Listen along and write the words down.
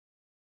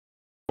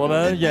我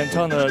们演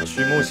唱的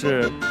曲目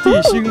是《地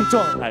心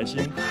撞海星》。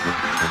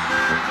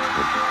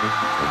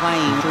欢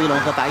迎朱一龙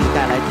和白宇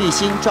带来《地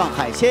心撞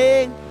海星》。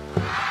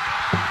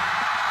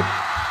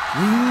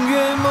音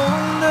乐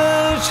梦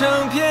的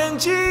唱片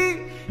机，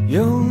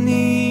有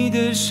你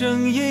的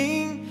声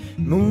音，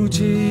木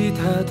吉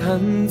他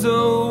弹奏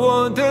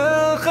我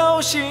的好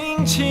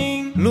心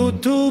情。路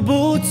途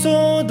不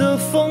错的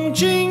风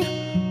景，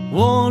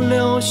我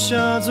留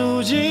下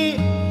足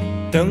迹，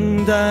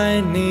等待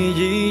你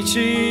一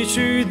起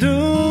去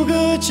度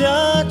个假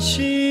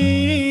期。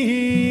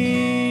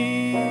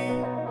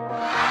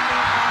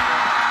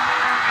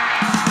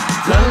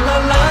啦啦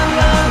啦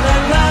啦啦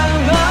啦。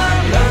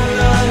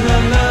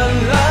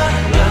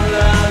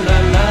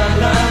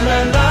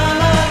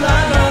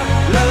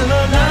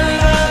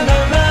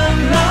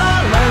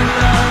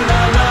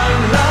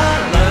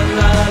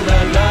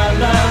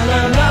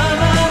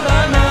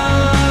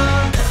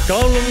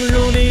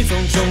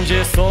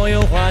 所有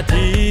话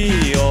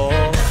题哦，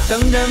当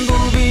然不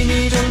比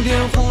你整天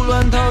胡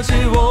乱淘气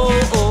哦。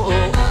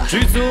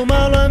剧组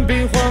马乱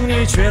兵荒，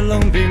你却冷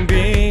冰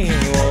冰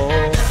哦。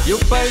有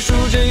白鼠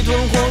这团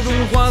火融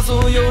化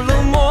所有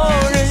冷漠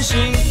人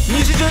性，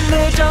你是真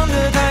的长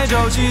得太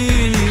着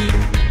急。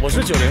我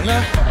是90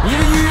的，你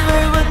的鱼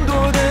尾纹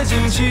多的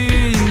惊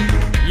奇，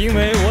因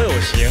为我有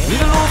型。你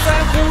的络腮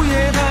胡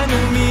也太浓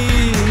密，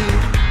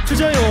这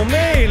叫有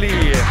魅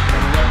力。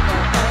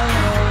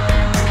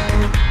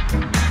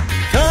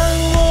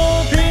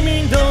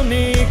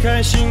 开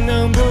心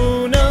能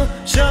不能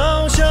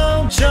笑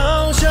笑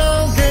笑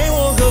笑给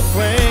我个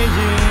回应？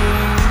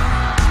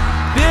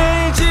别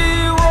急，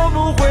我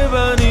不会把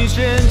你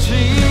嫌弃，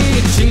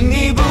请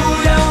你不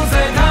要再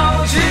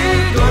淘气，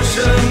多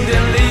省点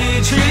力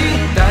气，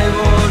带我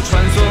穿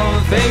梭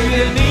飞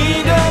越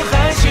你的海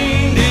星。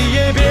你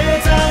也别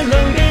再冷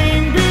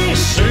冰冰，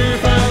释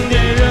放点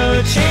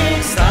热情，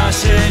洒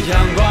些阳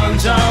光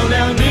照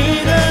亮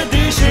你的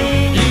地心。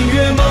音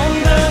乐梦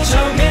的唱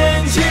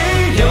片机。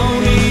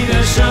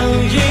 声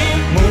音，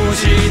木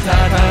吉他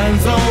弹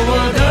奏我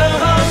的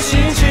好心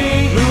情，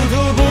路途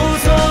不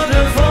错的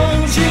风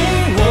景，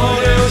我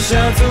留下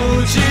足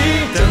迹，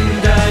等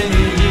待你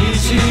一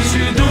起去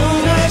度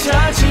个假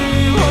期。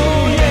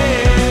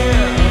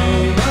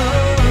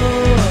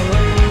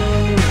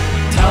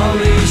逃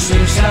离喧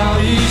嚣，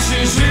一起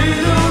去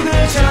度个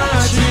假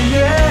期。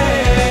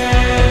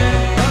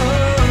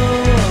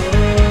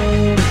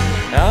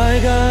I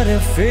got a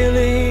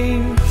feeling.